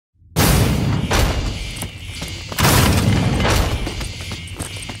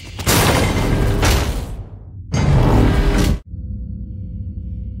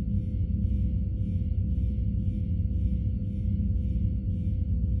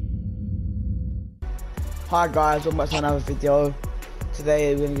Hi guys, welcome back to another video.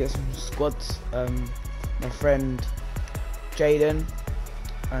 Today we're gonna get some squads. My friend Jaden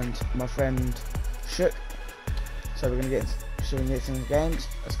and my friend Shook. So we're gonna get some games.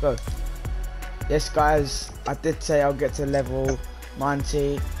 Let's go. Yes guys, I did say I'll get to level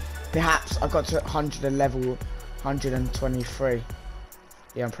 90. Perhaps I got to 100 and level 123.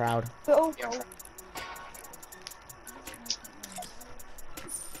 Yeah, I'm proud. We're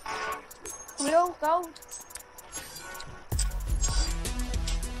all gold.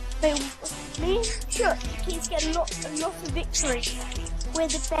 Me and Chuck keeps getting a lot of victories. We're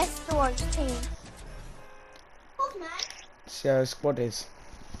the best ones team. See how squad is.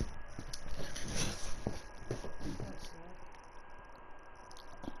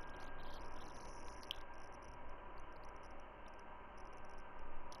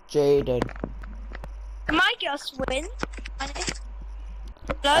 Jaden. Can I get us to win?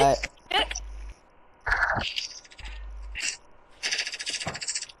 Hello? Chuck?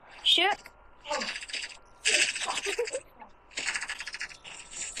 Chuck?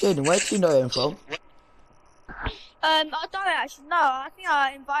 Jaden, where do you know him from? I don't actually know. I think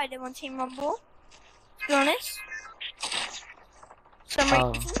I invited him on Team Rumble, to be honest.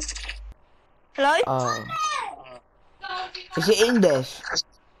 Some reason. Hello? Oh. Is it English?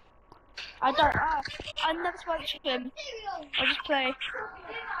 I don't know. I never spoke to him. I just play.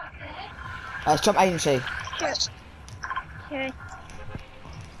 It's Jump Agency. Shit. Okay.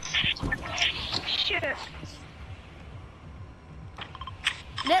 Shit.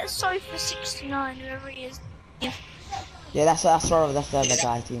 Let's go for 69, whoever he is. Yeah, that's the other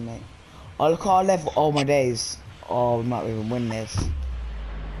guy teammate. Oh, look at our level. Oh my days. Oh, we might even win this.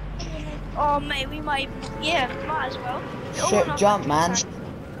 Oh mate, we might even, yeah, might as well. Shit, jump man.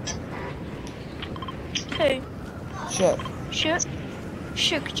 Who? Shit.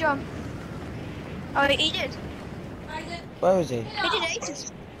 Shook, jump. Oh, he did. Where is he? He did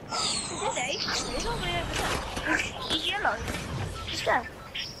aces. He's all the way over there. He's yellow. He's there.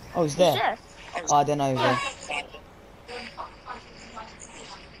 Oh, he's there. He's there. Oh, I don't know. Yeah.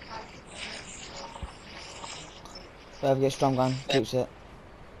 Whoever gets strong gun, keeps it.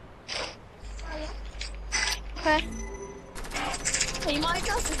 Okay. He might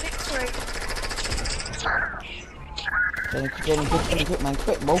get us a victory. Jenny, quick, man,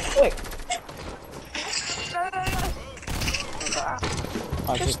 quick, bro, quick. No.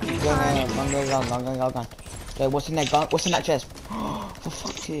 Alright, gun. Okay, what's in that gun? What's in that chest? For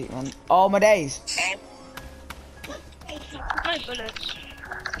fuck's sake, man. Oh my days. No bullets.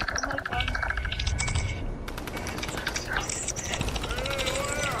 No gun.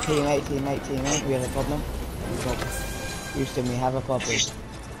 Teammate, we have a problem. Houston, we have a problem.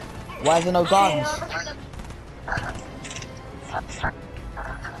 Why is there no guns?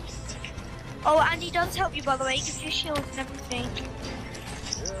 Oh, and he does help you, by the way. He gives you shields and everything.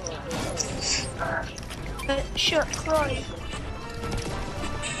 But shut Croy.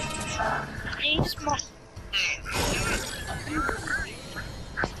 He's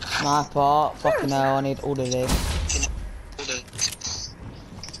Sniper, fucking hell, I need all of this.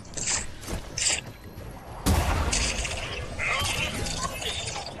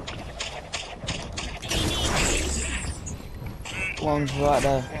 One's right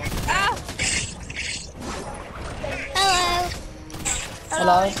there. Ah!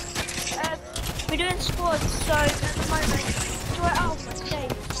 Hello. We're doing squads, so at the moment, join Alpha today.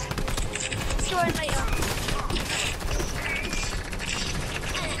 Join later.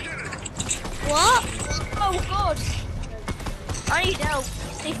 What? Oh god! I need help.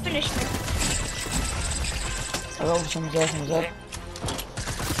 They finished me. I got someone's there.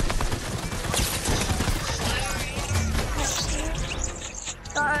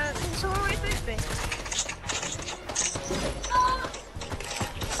 Can someone remove me?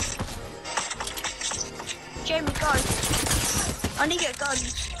 Jamie, go. I need to get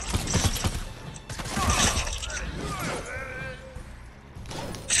guns.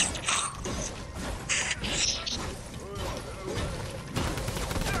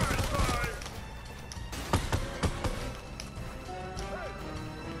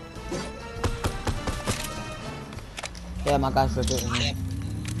 Yeah, my guys were doing it.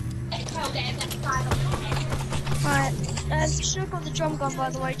 Right, should have got the drum gun by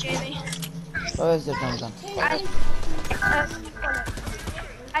the way, Jamie. Where is the drum gun?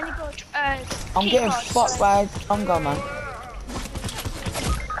 And you got I'm getting fucked by a drum gun, man.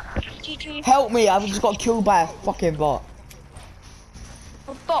 GG. Help me, I've just got killed by a fucking bot.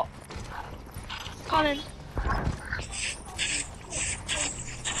 A bot. Coming.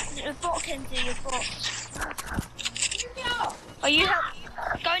 A bot can do your bot. Are you help?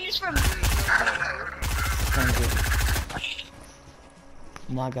 Go in this room. Thank you.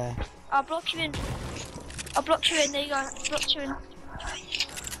 My guy. I'll block you in. I'll block you in. There you go. Block you in.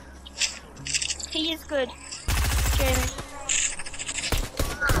 He is good, Jamie.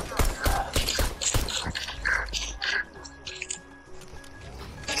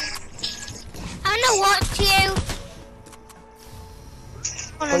 I'm gonna watch you.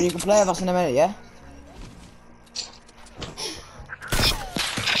 Oh, you can play with us in a minute, yeah?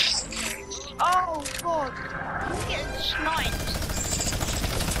 Oh God, I'm getting sniped.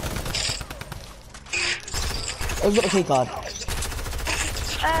 Who's got the key card?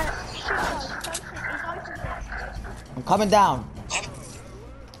 I'm coming down.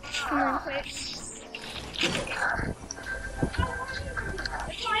 Come on, quick.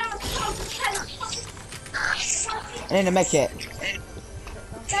 I need to make it.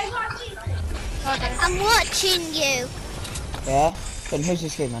 I'm watching you. Yeah? Then who's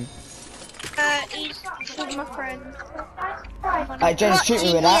this kid, man? He's with my friend. Alright, James, shoot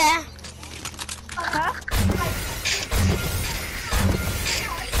me with that. Huh?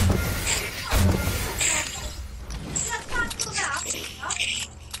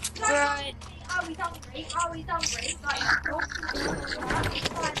 Right.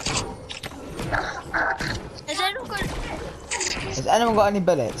 Has anyone got any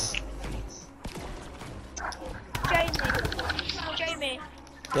bullets? Jamie.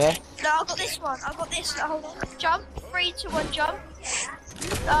 Yeah? No, I got this one. I got this. Hold on. Jump. 3, 2, 1, jump. This.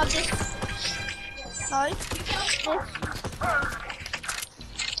 No. This.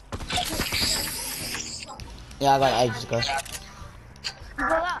 Yeah, I got it ages ago. You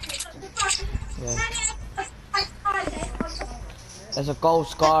got that? Yeah. There's a gold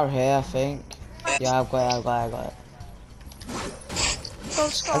scar here, I think. Yeah, I've got it.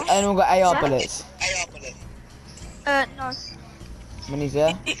 Gold scar. Has anyone got AR bullets? No. Minis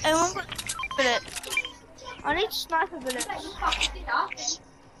there? Anyone got bullet? I need sniper bullets.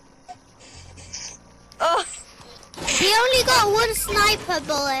 Oh. We only got one sniper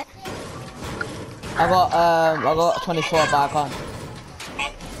bullet. I got 24, but I can't.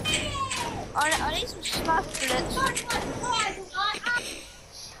 I need some sniper bullets.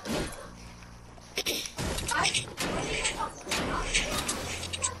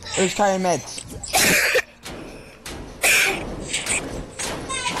 Who's carrying meds?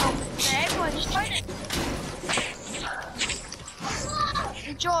 Everyone just trying it.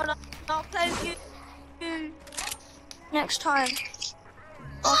 John, I'll play with you next time.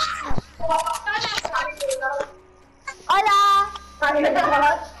 Hola!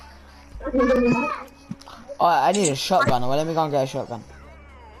 Alright, I need a shotgun. Well, let me go and get a shotgun.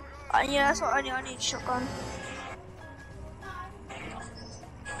 Yeah, that's what I need. I need a shotgun.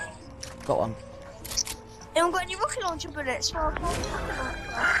 Got one. Anyone got any rocket launcher bullets?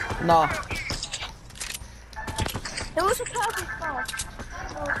 No. There was a purple car.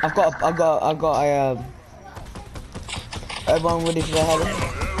 I've got a everyone ready for the heli?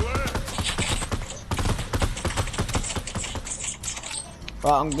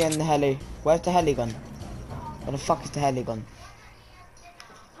 Right, I'm getting the heli. Where's the heli gun? Where the fuck is the heli gun?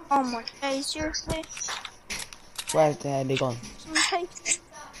 Oh my god, seriously? Where's the heli gun? Someone take it.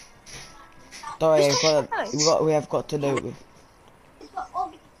 Sorry, we have got to loot with.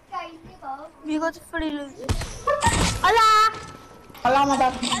 You got to fully loot this. Hola. Hola,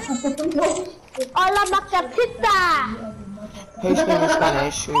 madam. Hola, macapita. Who's speaking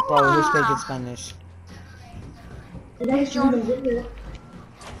Spanish? Who's speaking Spanish?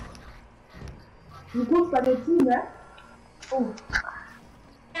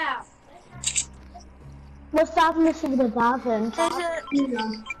 What's happening to the dolphin? There's a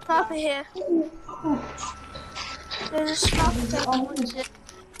sniper here. There's a sniper.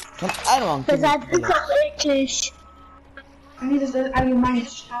 Can anyone give me bullets? English. Niet is het allemaal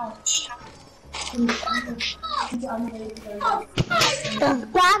schaal.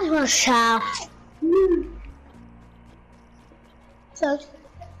 That was sharp. So.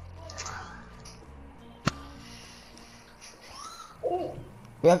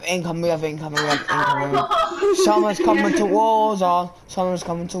 We have income. Someone's coming towards us.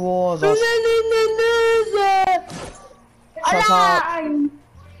 Shut up.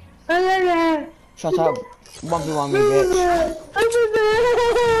 Shut up. 1v1 me, bitch.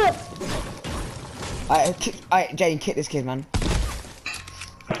 Alright, Jane, kick this kid, man.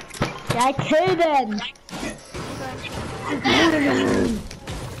 Yeah, I couldn't.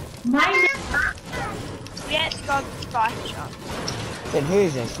 Yeah, it's got rifle shot. Then who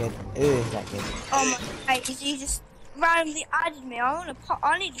is this kid? Who is that kid? Oh my god, he just randomly added me. I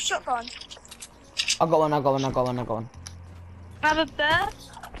need a shotgun. I got one. I have a burst.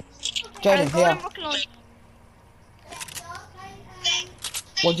 Jaden, here.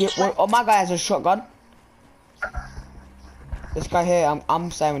 Oh, my guy has a shotgun. This guy here,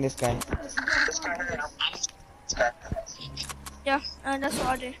 I'm staying with this guy. Yeah, that's what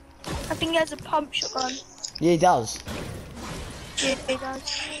I do. I think he has a pump shotgun. Yeah, he does. Yeah, he does.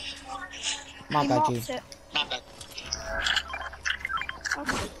 My He guy, marks G. it.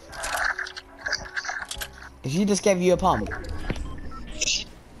 Okay. If he just gave you a pump?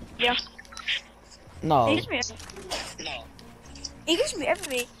 Yeah. No. He gives me He gives me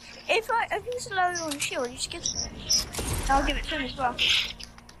everything. If he's low on shield, he just gives me. I'll give it to him as well.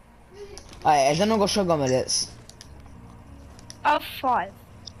 Alright, has anyone got shotgun bullets? I have 5.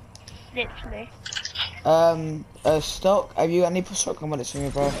 Literally. Stock, have you got any shotgun bullets for me,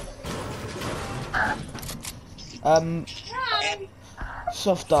 bro?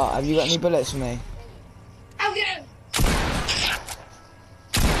 Soft dart, have you got any bullets for me?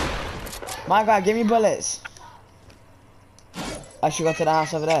 My guy, give me bullets. I should go to the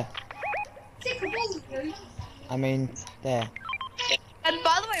house over there. I mean, there. And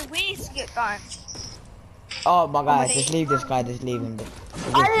by the way, we need to get going. Oh my god, just leave this guy, just leave him.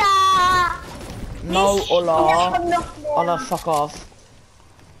 Hola! No, hola. Hola, fuck off.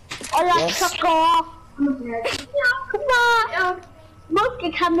 Hola, Yes. Choco! Hola!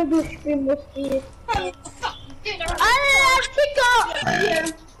 Monkey, kann mir durchspielen, Musti. Hola, Chico!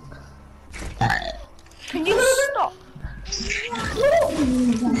 Can you stop?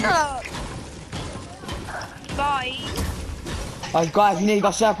 Bye. Oh guys, we need to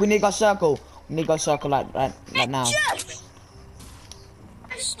go circle, we need to go circle. We need to go circle like now.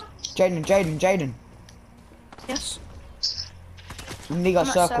 Jaden. Yes. We need to go I'm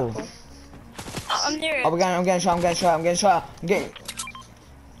at circle. I'm near it. Oh, I'm getting shot.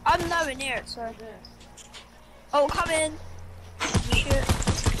 I'm nowhere near it, so. Oh, come in. Shoot.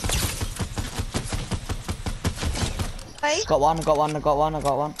 Hey. Got one.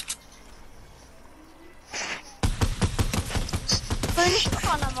 Finish the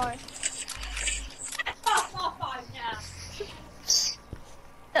fun, ammo.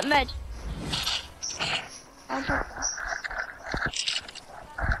 That med. I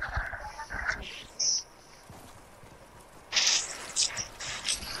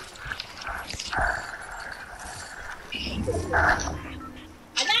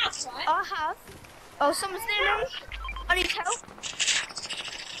have. Oh, someone's near me. I need help.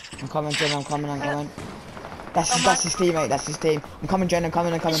 I'm coming, Jen, I'm coming. That's his teammate, that's his team. I'm coming, Jen, I'm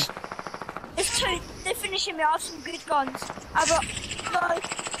coming. There's 2. They're finishing me. I have some good guns. I got no.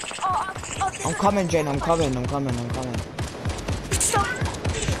 I'm coming, Jen, I'm coming. Stop.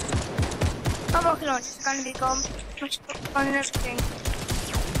 I'm rocking on. It's gonna be gone. My shotgun and everything.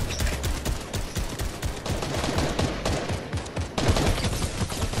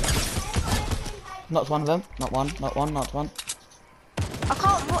 Not one of them. Not one. I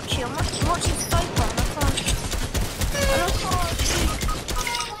can't watch you. I'm watching Sniper and I can't.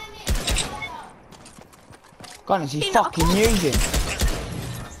 God, is he fucking using?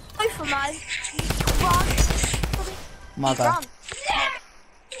 Sniper, man. Run. My God. Run.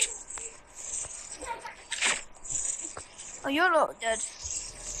 Oh, you're not dead.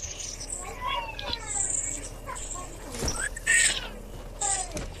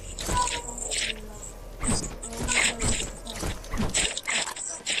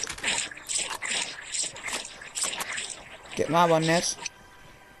 Get my one, Ness.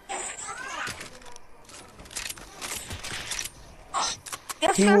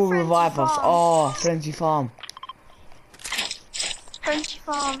 He will revive us. Oh, Frenzy Farm. Frenzy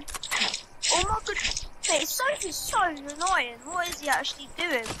Farm. Oh my god. Mate, Sophie is so annoying. What is he actually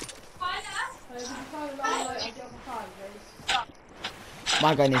doing?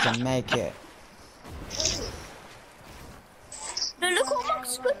 My guy needs to make it. No, look at all my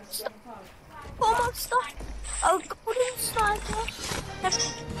good stuff. All my stuff. Oh, golden sniper.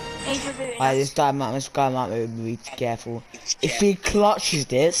 Alright, this guy might be careful. If he clutches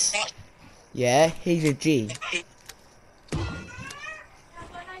this, yeah, he's a G.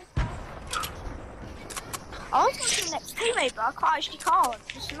 I was watching the next teammate, but I can't.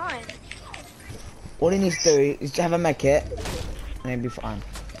 It's annoying. All he needs to do is to have a mech kit, and he'll be fine.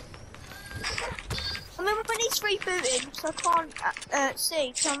 I mean, when he's rebooting, so I can't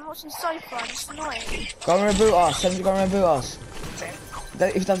see, so I'm watching so far, it's annoying. Go and reboot us, somebody go and reboot us.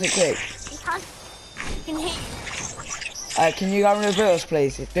 If he does it quick. He can hit you. Can you go and reboot us,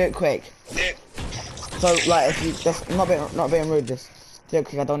 please? Do it quick. So, like, if you just not being rude, just do it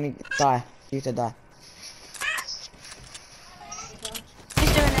quick. I don't need to die. You to die.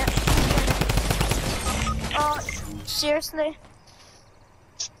 He's doing it. Oh, seriously?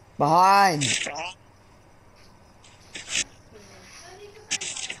 Behind.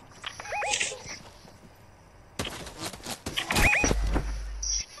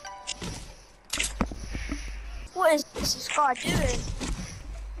 What is this guy doing?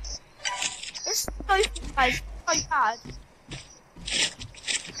 This guys so bad.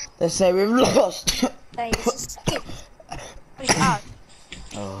 They say we've lost. Hey, this is skip. So bad.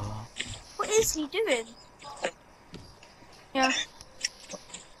 Oh. What is he doing? Yeah.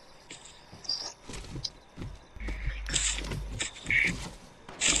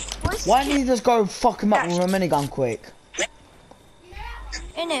 Why didn't you just go fuck him up with a minigun quick?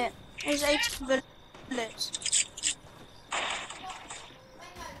 In it, there's 18 bullets.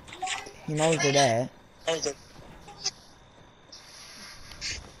 He knows they're there. Look,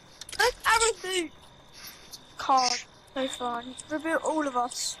 I reboot card so far. Reboot all of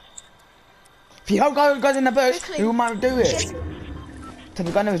us. If you don't go in the bush, Quickly. you might do it. Tell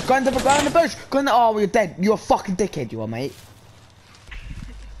me, go in the bush, go in the bush, go in the, oh, you're dead. You're a fucking dickhead, you are, mate.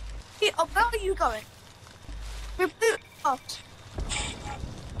 Hey, oh, where are you going? Reboot us.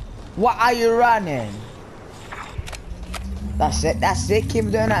 What are you running? That's it,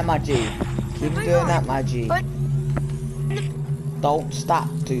 keep doing that, my G. Keep doing that, my G. Don't stop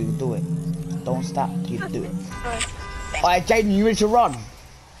till you do it. Don't stop till you do it. Alright, Jaden, you need to run.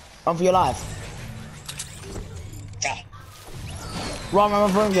 Run for your life. Run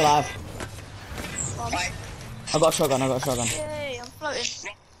for your life. I got a shotgun, Yay, I'm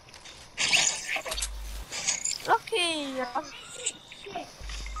floating. Lucky!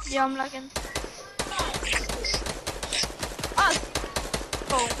 Yeah, I'm lagging. Oh!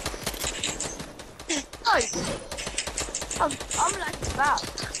 Oh! Oh! I'm lagging back.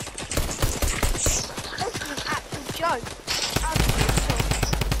 This is an actual joke.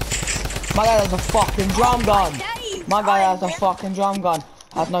 My guy has a fucking drum gun. Dave, My guy has a fucking drum gun.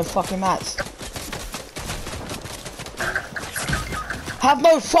 Has no fucking mats. Have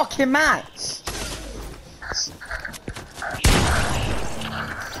no fucking mats.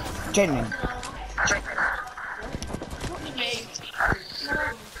 Genuine. What do you mean?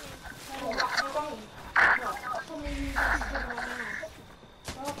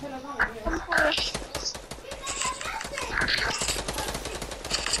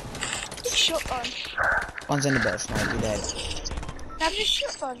 Shotgun. One's in the bush, mate, you're dead. Have a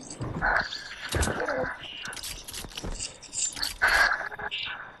shotgun.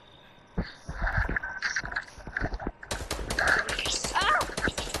 Ah!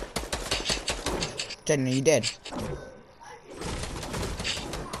 Genuine, you dead.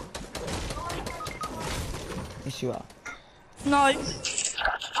 Yes, you are. No.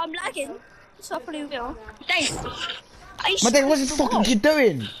 I'm lagging. So I probably will. Dave. My days, what the fuck are you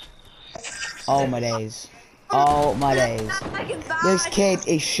doing? Oh my days. Oh my days. This kid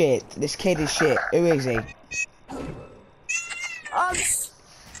is shit. This kid is shit. Who is he?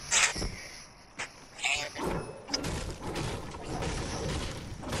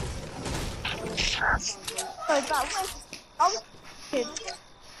 Sorry, but I'm kid.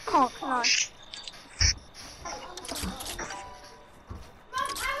 Can't, can I?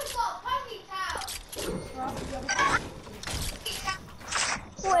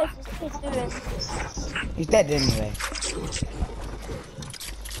 What is this kid doing? He's dead anyway.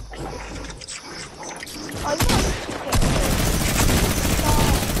 Oh, yeah.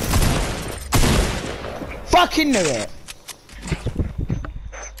 Fucking knew it.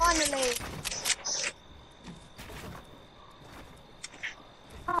 Finally.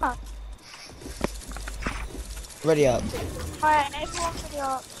 Ah. Ready up. Alright, everyone ready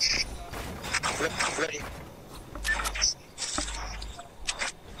up. Ready.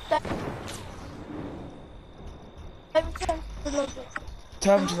 Let me turn the logic.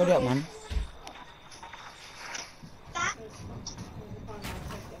 Tell him to ready up, man.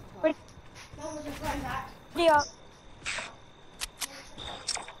 Ready up.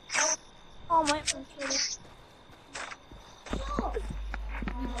 Oh, my infantry.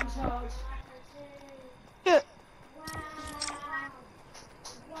 Shit.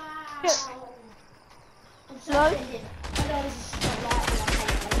 Shit. Slow.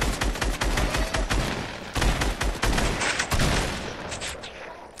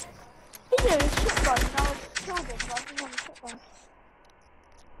 He's a shotgun, and I killed him, but I didn't have a shotgun.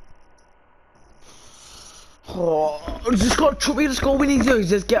 Oh, we just got winning do is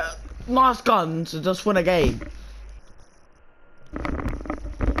just get nice guns and just win a game.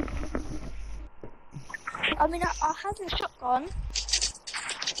 I mean, I had a shotgun.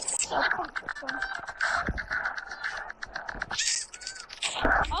 So I can't shotgun.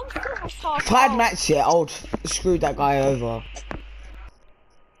 I'm still a fast. If I had match yet, I would screw that guy over.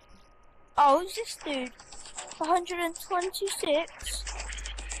 Oh, who's this dude? 126.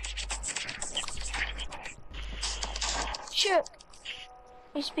 Shook.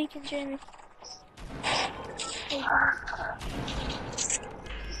 He's speaking to me. Hey,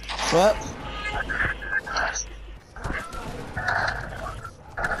 Shut.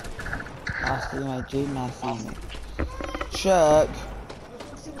 Nasty mate, G, nasty mate. Shirk.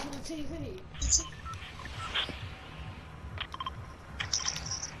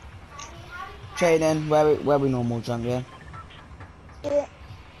 Training, where we normal jump, yeah? Yeah.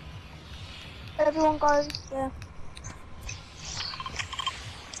 Everyone goes there.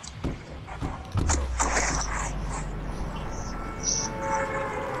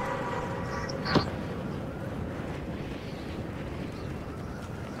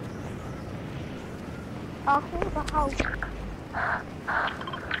 I hear the house. Oh,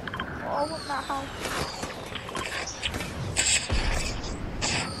 I want that house.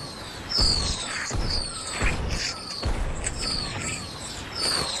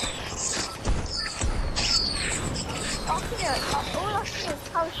 All I can hear is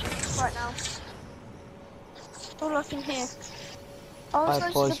parachutes right now. All I can hear. I was Alright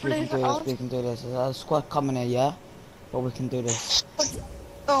going boys, to the blue house. we can do this. There's a squad coming in, yeah? But we can do this.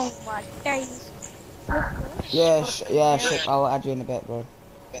 Oh my days. Yeah, shit, I'll add you in a bit, bro.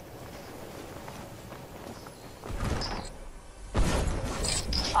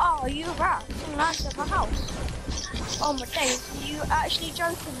 Oh, you rat. You landed at my house. Oh my days. You actually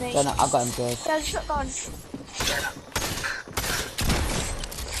joking me? Then I got him good. There's a shotgun.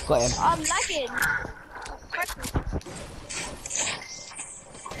 Got him. I'm lagging.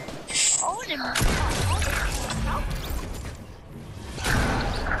 I want him.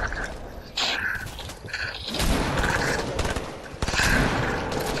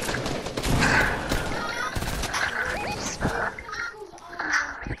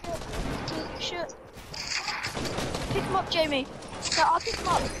 Shit. Pick him up, Jamie. No, I'll pick him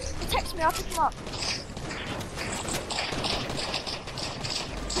up. Text me, I'll pick him up.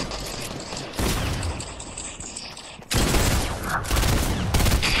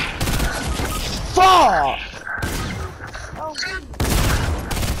 Fuck! Oh,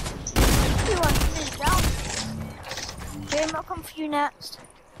 everyone's been down. Jamie, I'll come for you next.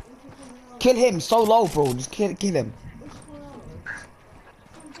 Kill him, so low, bro. Just kill him.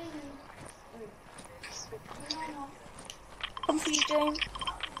 Come for you, James.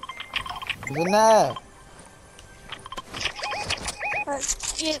 He's in there.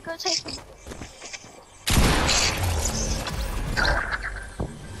 Yeah, go take him.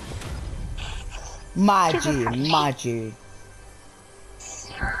 Maggie.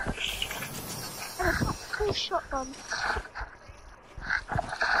 Full shotgun.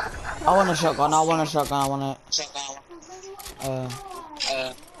 I want a shotgun, Then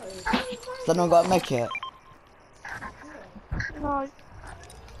I got to make it. No.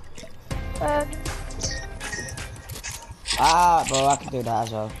 Bro, I can do that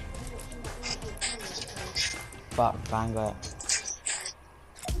as well. But bang it.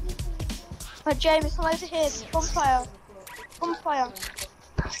 Jamie, come over here. Bonfire.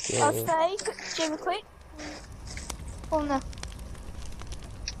 Yeah. I'll say, Jamie, quick. Oh no.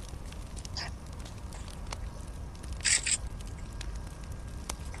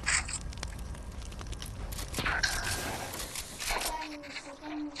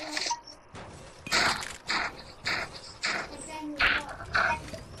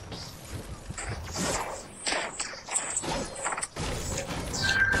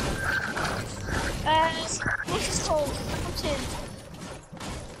 What's this called? Mountain.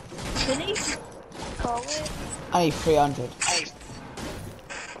 Beneath. I need 300.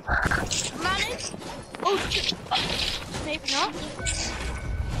 Manage? Oh, maybe not.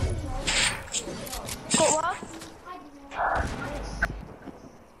 Got one?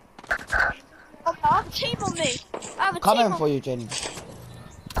 Oh, I have a team on me. I have a Coming team for you, Jenny.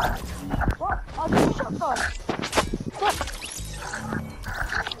 What? I'll do a shotgun. What?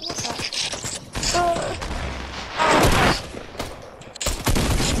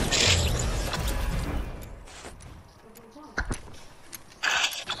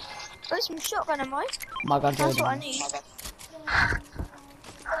 Got some shotgun, am I? My gun's That's ready. what I need.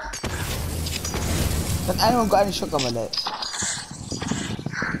 Has anyone got any shotgun with it?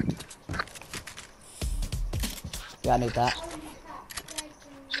 Yeah, I need that.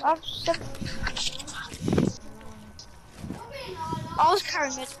 I've 7. I was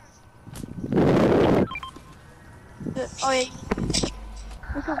carrying it. Oh yeah.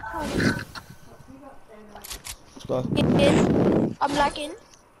 Let's go. I'm lagging.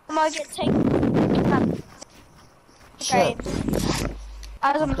 I might get taken. Shit.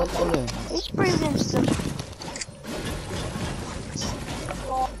 As I'm Stop following. it's breathing into them.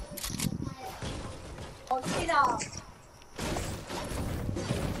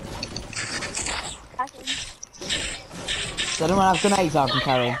 Does anyone have grenades I can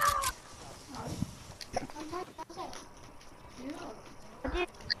carry?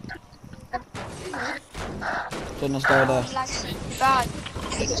 Goodness, go there. I'm lagging bad.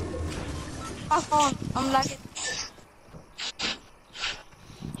 I can't. I'm lagging.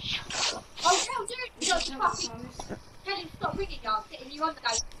 Oh, tell Derek to fucking tell him to stop ringing you. I'm getting you on the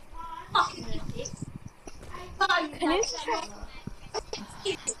game. Fucking idiot. Can you check?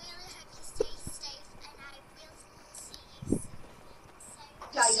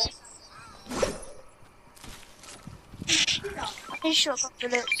 He's shot up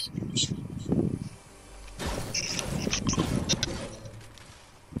bullets.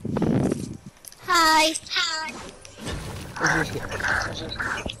 Hi.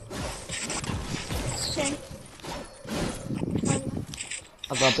 Sing.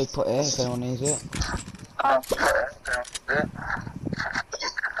 I've got a big pot here if anyone needs it. Oh.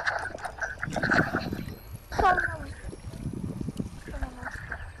 Hello.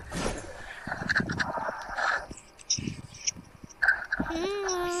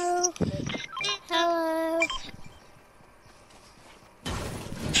 Hello.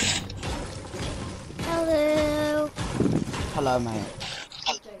 Hello. Hello, mate.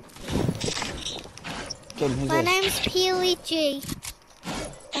 Jaden, who's My this? name's Peely G.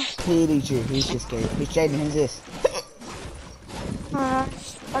 PDG, who's this guy? Who's Jaden, who's this? I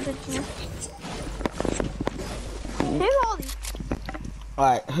don't know. Who are these?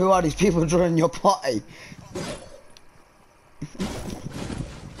 Alright, who are these people joining your party?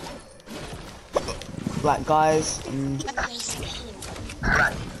 Like, guys.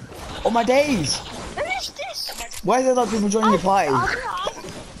 Oh my days! Who is this? Why are there a lot of people joining your party?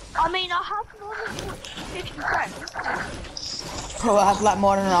 I mean, I have more than 50 friends. Bro, I have like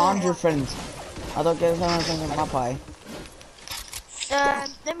more than 100 friends. I don't get anything in my party.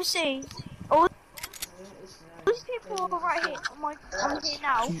 Let me see. All these people are right here. I'm here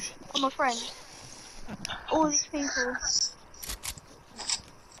now. I'm a friend. All these people.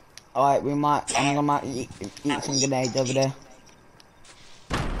 Alright, we might. I'm gonna eat some grenades over there.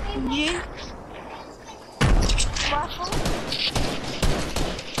 You? Rifle?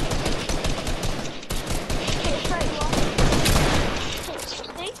 Hit 31. Hit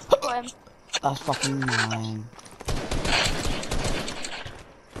 60. Got him. That's fucking mine.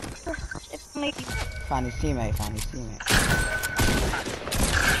 It's me. Found his teammate. Found his teammate.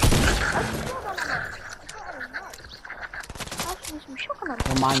 Some shotgun on it.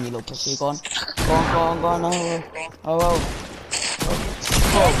 Don't mind you, little pussy. Go on. Go on. Oh.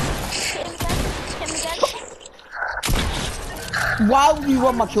 Hit him again. Why would you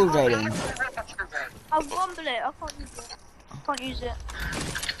want my kill, Jaden? I've one bullet. I can't use it.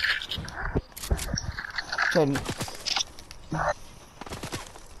 Jaden,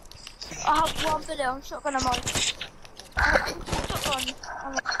 I have one bullet on shotgun ammo. Shotgun.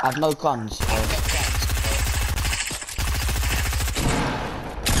 I have no guns. So.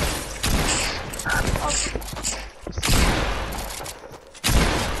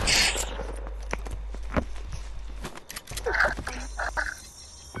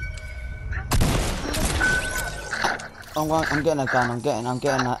 I'm getting a gun. I'm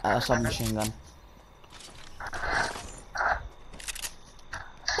getting a submachine gun.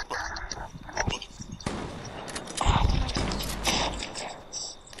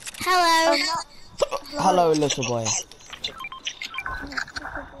 Hello. Hello, little boy.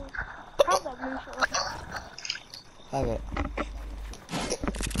 How's that blue shotgun? Have it.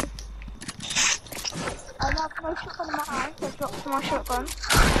 I have no shotgun in my hand, so I dropped my shotgun.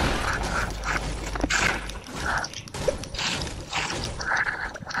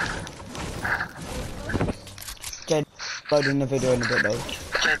 Jaden, loading the video in a bit, though.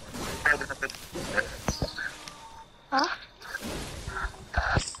 Huh?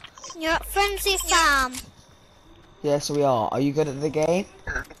 You're at Frenzy Farm. Yes, we are. Are you good at the game?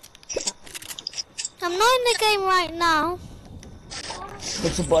 I'm not in the game right now.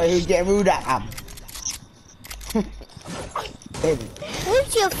 Little boy who's getting ruled at. Baby.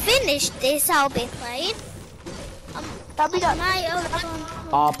 Once you finish this, I'll be playing. That'll be that.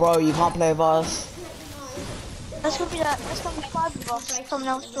 Oh, bro, you can't play with us. That's gonna be that. That's gonna be 5 of us. Someone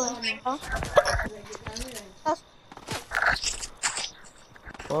else doing. Huh? That's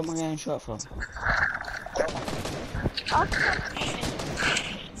Where am I getting shot from?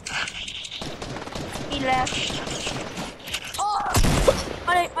 He left. Oh!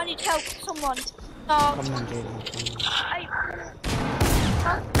 I need help. Someone. No. Come on, Jaden.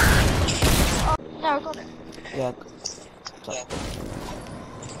 Oh, no, I got it. Yeah.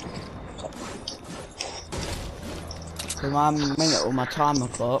 So my minute or my timer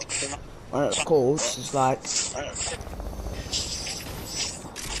clock when it's cold, it's like,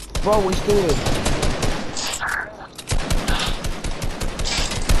 bro, what you doing?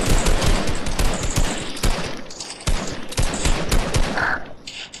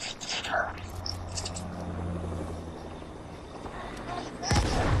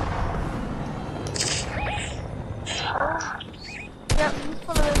 Yep, we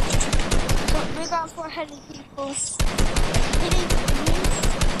follow. We're going for a heli, people.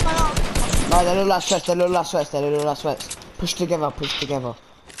 No, they're little last sweats, they're little last sweats, they're little last sweats. Push together, push together.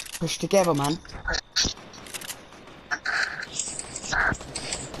 Push together, man.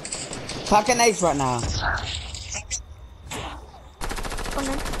 Fuck an ace right now. Come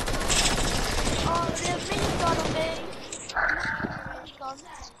in. Oh, there's a minigun on me.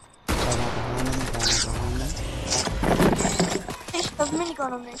 There's a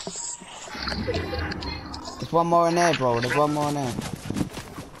minigun on me. There's one more in there, bro. There's one more in there.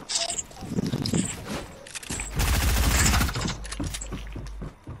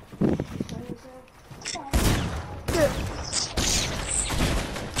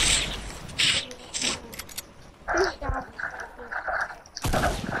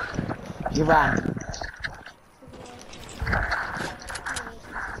 You ran.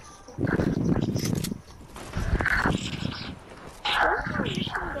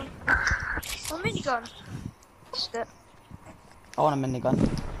 A minigun. Lost it. I want a minigun.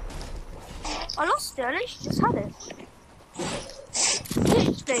 I lost it. At least you just had it.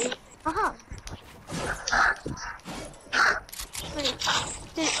 Literally. Wait.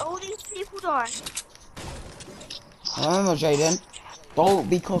 Did all these people die? Remember, Jaden. Don't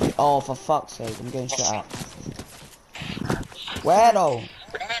be cooking. Oh, for fuck's sake, I'm getting shut out. Where though?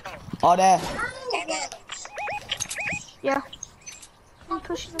 Oh, there. Yeah. I'm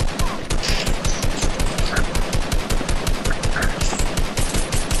pushing them.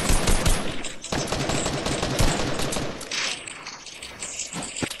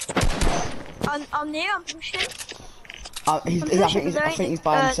 I'm near, I'm pushing. I think he's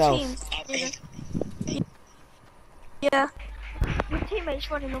by himself. Yeah. My teammate's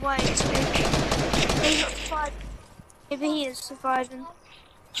running away. He's not surviving. Maybe he is surviving.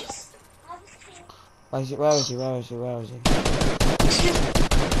 Where is he? Where is he? Where is he? Where is he?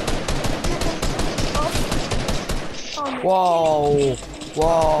 Oh, Whoa!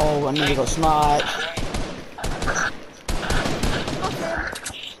 Whoa! I nearly got sniped.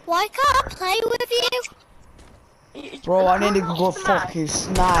 Why can't I play with you? Bro, I nearly got fucking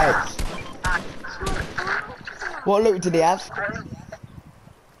sniped. What loot did he have?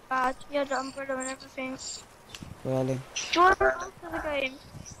 Bad. Yeah, the umbrella and everything. Really? Do you want to go to the game?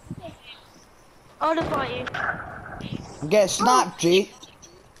 I'll invite you. I'm getting sniped, G.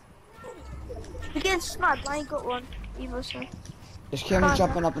 You're getting sniped, I ain't got one either, so. Just kill me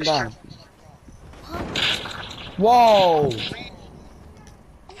jumping up and down. Whoa!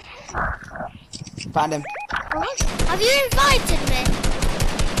 Found him. Have you invited me?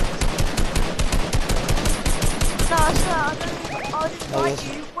 No, sir, I'll invite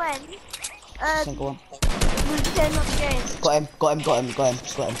you when Single one. we turn up the game. Got him, got him, got him, got him,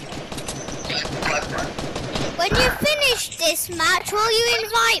 got him. When you finish this match, will you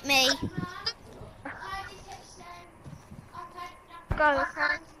invite me? Go,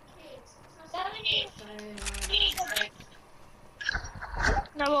 okay?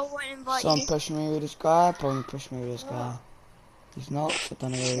 No, I won't invite Someone you. pushing me with this guy, probably pushing me with this guy. He's not, I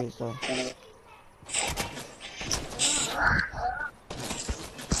don't know where he is though.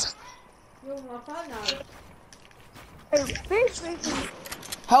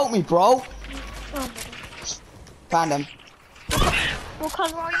 Help me, bro! Found him. What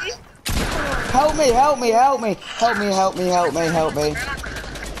colour are you? Help me, help me, help me! Help me, help me, help me, help me.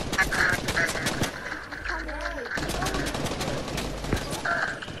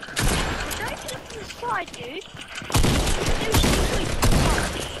 Side, dude.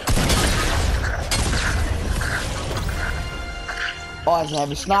 Oh, there's a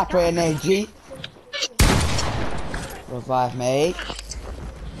heavy sniper in there, G. Revive me.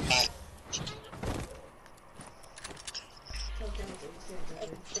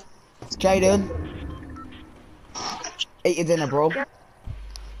 Jaden. Eat your dinner, bro.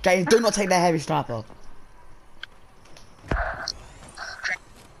 Jaden, do not take that heavy sniper.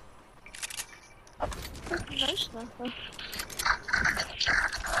 No sniper.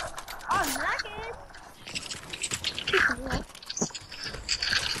 I'm lagging.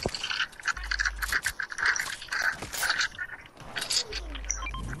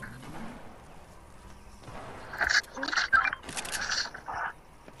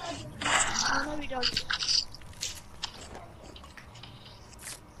 Oh, no, he doesn't.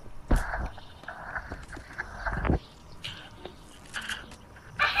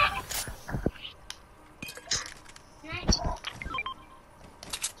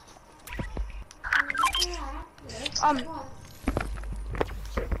 In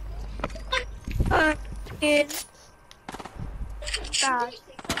bad.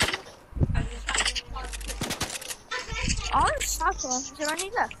 I'm sniper. Is there any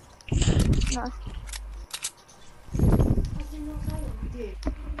left? No.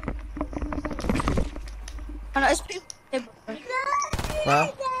 And there's people.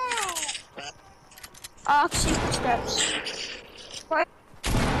 Where? I can see footsteps. Right.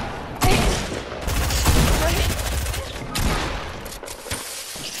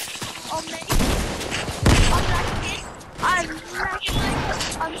 On me. I'm lagging.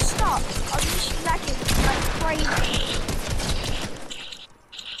 I'm stuck. I'm just lagging like crazy.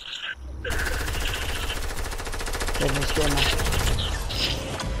 Give me skin.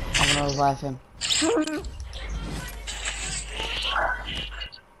 I'm gonna revive him.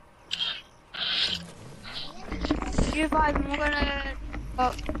 You revive him, we're gonna...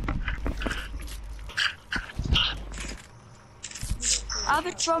 Oh. I have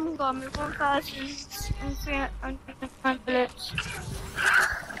a drum gun with 1,300 bullets.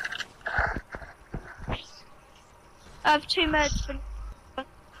 I have 2 meds for...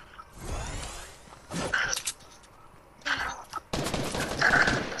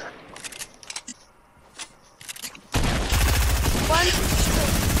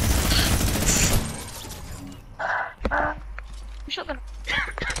 Shotgun.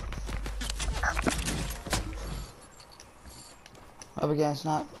 Over again,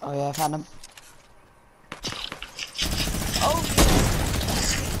 snap. Oh yeah, I found him. Oh.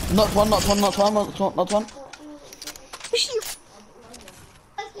 Not one. Is she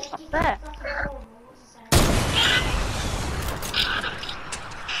up there?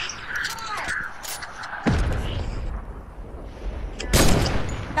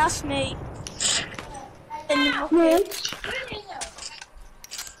 That's me. In the bucket.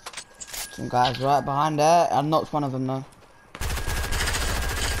 Some guys right behind there. I knocked one of them though.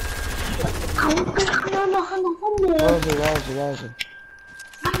 Where is he?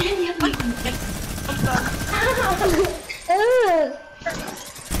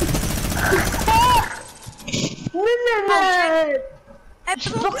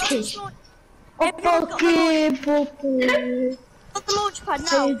 Everyone got the launch pad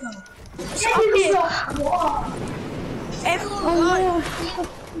now. It's up here. Everyone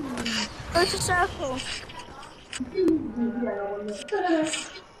go to circle.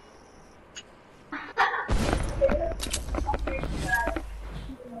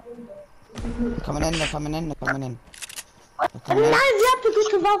 Coming in. They're coming in. And now you have to go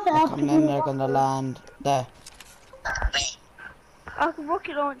to Valve. They're coming in. They're gonna land there. I can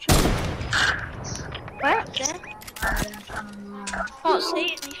rocket launcher. Where? There? Can't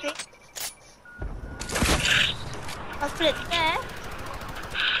see anything. I'll put it there.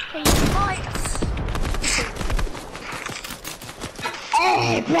 Please fight.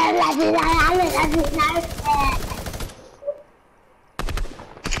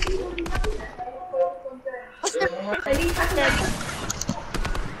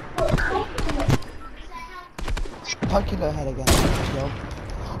 Poke your head again. Let's go.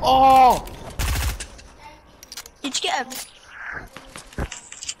 Oh! Did you get him?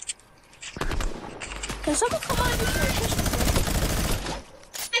 Can someone come over here?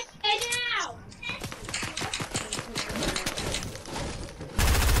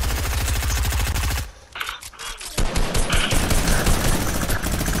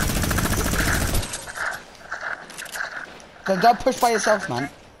 Don't push by yourself, man.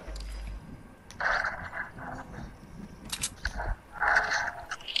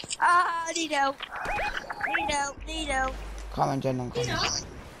 Ah, need help. Need help. Come on, Jen, I'm coming.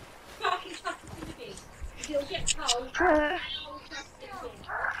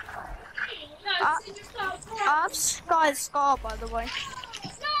 I have Sky's scar, by the way.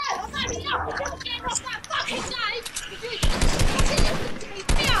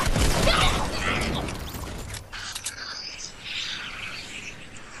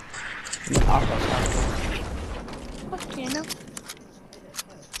 Fucking hell.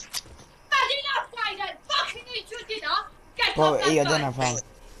 Bro, eat your dinner, fam.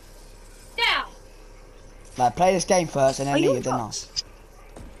 Like, play this game first and then eat your dinner. That's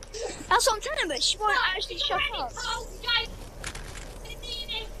what I'm telling her, but she won't actually shut up.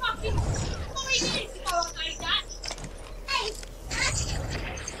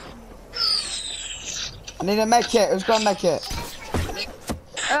 I need a med kit. Who's got a med kit?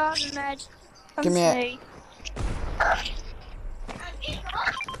 Oh, the med. Give me it.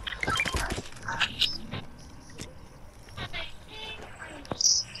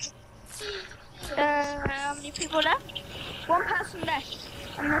 How many people left? One person left.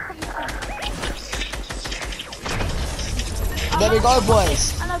 And they're coming there we go,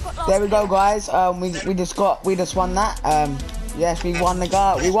 boys. And I got last There we go, kill. guys. We just won that. Yes, we won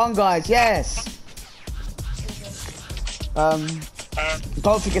we won, guys. Yes.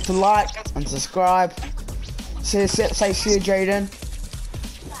 Don't forget to like and subscribe. See you, Jaden.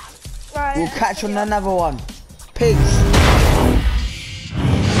 Right. We'll catch you on another one. Peace.